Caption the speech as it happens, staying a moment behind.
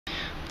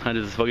Hi,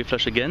 this is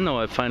Flash again. Now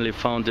I finally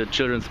found a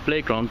children's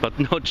playground, but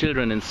no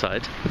children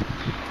inside.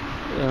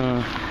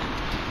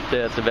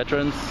 There's a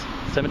veterans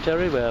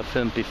cemetery where I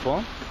filmed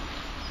before.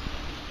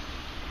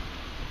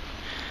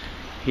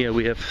 Here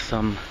we have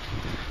some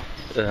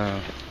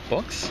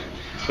box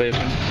where you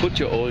can put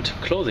your old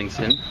clothing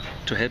in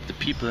to help the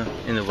people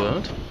in the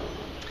world.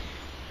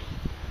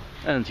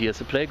 And here's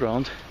a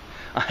playground.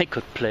 I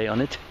could play on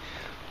it.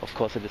 Of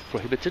course it is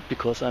prohibited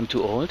because I'm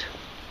too old.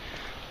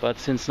 But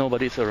since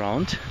nobody's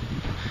around,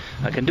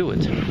 I can do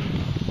it.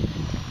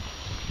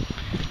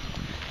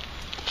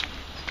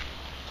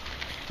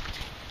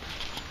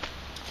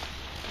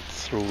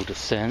 Through the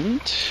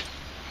sand,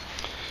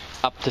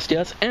 up the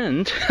stairs,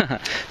 and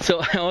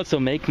so I also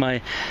make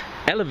my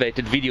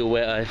elevated video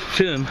where I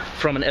film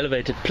from an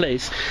elevated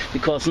place,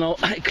 because now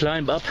I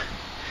climb up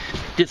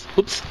this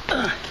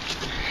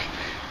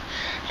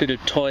little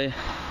toy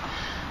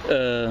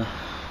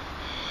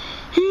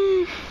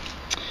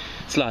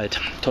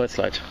toy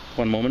slide.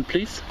 One moment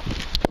please.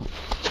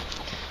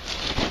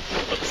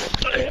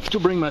 I have to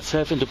bring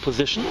myself into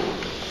position.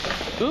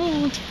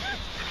 Ooh.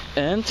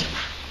 And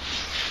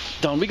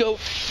down we go.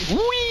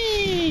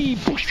 Whee!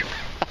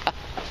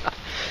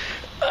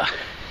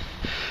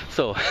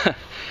 So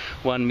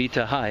 1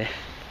 meter high,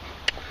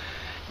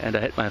 and I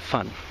had my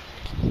fun.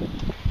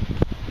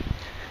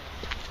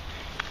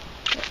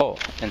 Oh,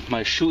 and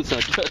my shoes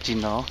are dirty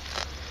now.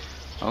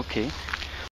 Okay.